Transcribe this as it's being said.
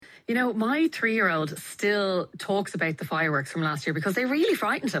You know, my 3-year-old still talks about the fireworks from last year because they really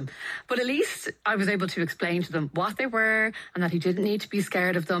frightened him. But at least I was able to explain to them what they were and that he didn't need to be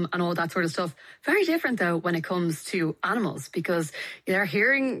scared of them and all that sort of stuff. Very different, though, when it comes to animals, because they're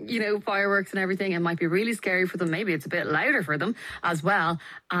hearing, fireworks and everything. It might be really scary for them. Maybe it's a bit louder for them as well.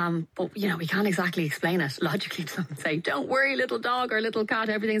 But, we can't exactly explain it logically to them and say, don't worry, little dog or little cat,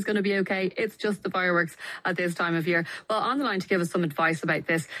 everything's going to be okay. It's just the fireworks at this time of year. Well, on the line to give us some advice about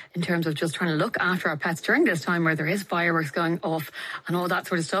this in terms of just trying to look after our pets during this time where there is fireworks going off and all that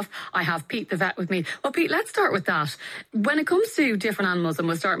sort of stuff, I have Pete the vet with me. Well, Pete, let's start with that. When it comes to different animals, and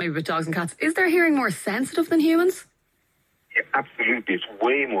we'll start maybe with dogs and cats, is their hearing more sensitive than humans? Yeah, absolutely. It's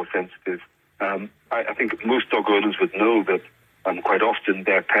way more sensitive. I think most dog owners would know that quite often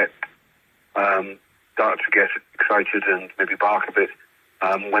their pet start to get excited and maybe bark a bit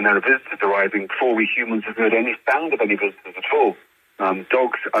when there are visitors arriving before we humans have heard any sound of any visitors at all.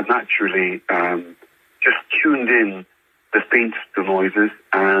 Dogs are naturally just tuned in the faintest of noises,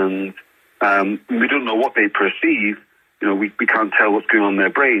 and we don't know what they perceive. We can't tell what's going on in their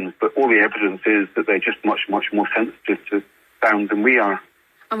brains, but all the evidence is that they're just much, much more sensitive to sound than we are.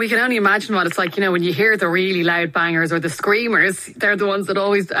 And we can only imagine what it's like, when you hear the really loud bangers or the screamers. They're the ones that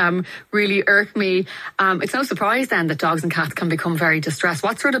always really irk me. It's no surprise then that dogs and cats can become very distressed.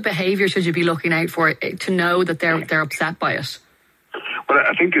 What sort of behaviour should you be looking out for to know that they're upset by it? Well,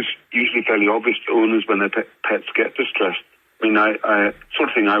 I think it's usually fairly obvious to owners when their pets get distressed. I mean, sort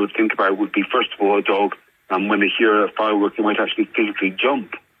of thing I would think about would be, first of all, a dog, when they hear a firework, they might actually physically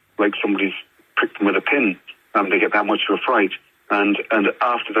jump, like somebody's pricked them with a pin. They get that much of a fright. And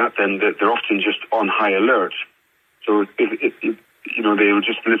after that, then they're often just on high alert. So they will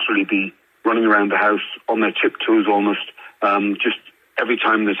just literally be running around the house on their tiptoes almost. Just every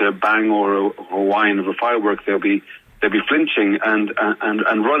time there's a bang or a whine of a firework, they'll be flinching and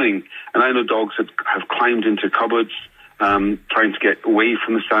running. And I know dogs that have climbed into cupboards, trying to get away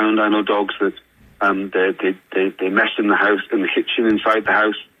from the sound. I know dogs that they mess in the house, in the kitchen inside the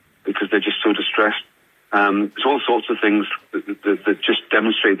house, because they're just so distressed. There's all sorts of things that just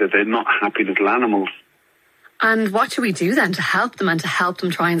demonstrate that they're not happy little animals. And what should we do then to help them and to help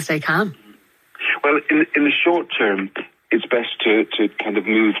them try and stay calm? Well, in the short term, it's best to kind of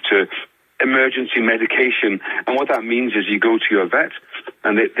move to emergency medication. And what that means is you go to your vet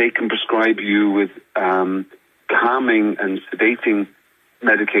and they can prescribe you with calming and sedating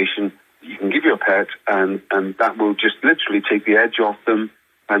medication you can give your pet, and that will just literally take the edge off them.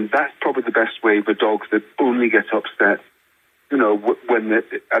 And that's probably the best way for dogs that only get upset, when they're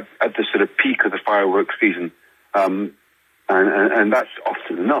at the sort of peak of the fireworks season. And that's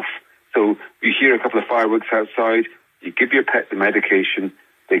often enough. So you hear a couple of fireworks outside, you give your pet the medication,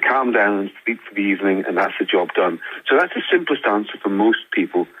 they calm down and sleep for the evening, and that's the job done. So that's the simplest answer for most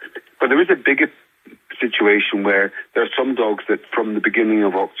people. But there is a bigger situation where there are some dogs that from the beginning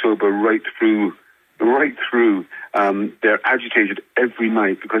of October right through, they're agitated every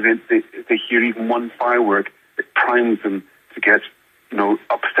night because they hear even one firework, it primes them to get,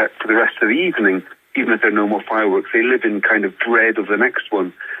 upset for the rest of the evening, even if there are no more fireworks. They live in kind of dread of the next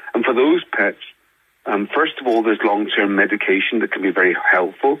one. And for those pets, first of all, there's long-term medication that can be very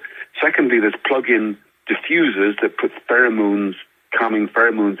helpful. Secondly, there's plug-in diffusers that put calming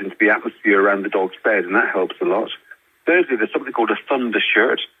pheromones into the atmosphere around the dog's bed, and that helps a lot. Thirdly, there's something called a thunder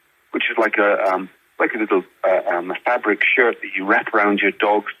shirt, which is like a little fabric shirt that you wrap around your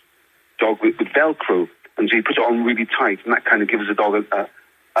dog with Velcro, and so you put it on really tight, and that kind of gives the dog a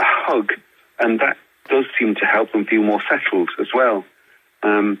hug, and that does seem to help them feel more settled as well.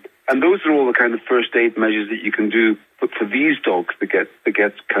 And those are all the kind of first aid measures that you can do, but for these dogs that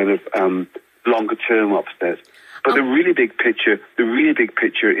get kind of longer term upset. But the really big picture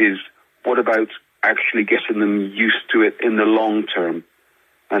is what about actually getting them used to it in the long term,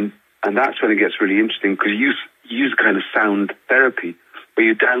 and that's when it gets really interesting, because you use kind of sound therapy where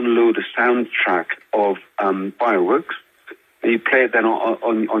you download a soundtrack of fireworks and you play it then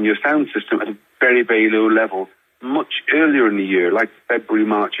on your sound system at a very, very low level, much earlier in the year, like February,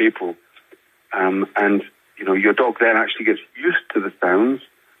 March, April. And your dog then actually gets used to the sounds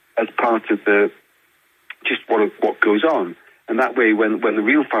as part of what goes on. And that way, when the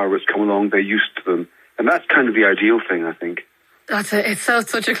real fireworks come along, they're used to them. And that's kind of the ideal thing, I think. It's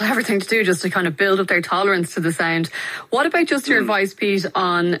such a clever thing to do, just to kind of build up their tolerance to the sound. What about just your advice, Pete,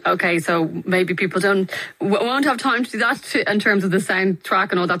 on, okay, so maybe people won't have time to do that in terms of the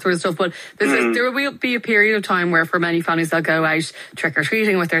soundtrack and all that sort of stuff, but there will be a period of time where for many families they'll go out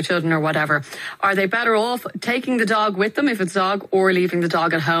trick-or-treating with their children or whatever. Are they better off taking the dog with them if it's a dog, or leaving the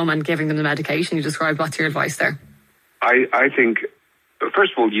dog at home and giving them the medication you described? What's your advice there? I think But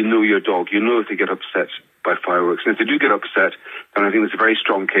first of all, you know your dog. You know if they get upset by fireworks. And if they do get upset, then I think there's a very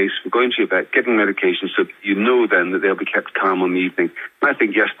strong case for going to your vet, getting medication, so you know then that they'll be kept calm on the evening. And I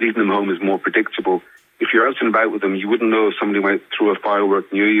think, yes, leaving them home is more predictable. If you're out and about with them, you wouldn't know if somebody might throw a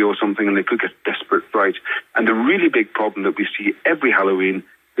firework near you or something, and they could get desperate fright. And the really big problem that we see every Halloween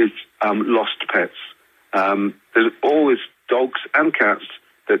is lost pets. There's always dogs and cats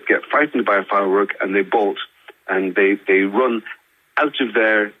that get frightened by a firework and they bolt and they run out of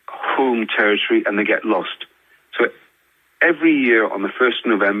their home territory and they get lost. So every year on the 1st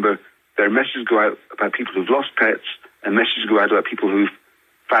of November, there are messages go out about people who've lost pets and messages go out about people who've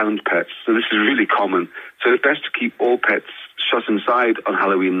found pets. So this is really common. So it's best to keep all pets shut inside on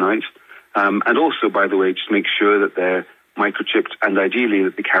Halloween night. And also, by the way, just make sure that they're microchipped and ideally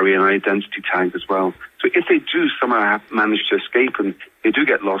that they carry an identity tag as well. So if they do somehow manage to escape and they do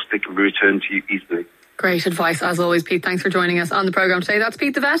get lost, they can be returned to you easily. Great advice, as always, Pete. Thanks for joining us on the programme today. That's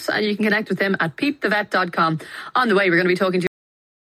Pete the Vet, and you can connect with him at petethevet.com. On the way, we're going to be talking to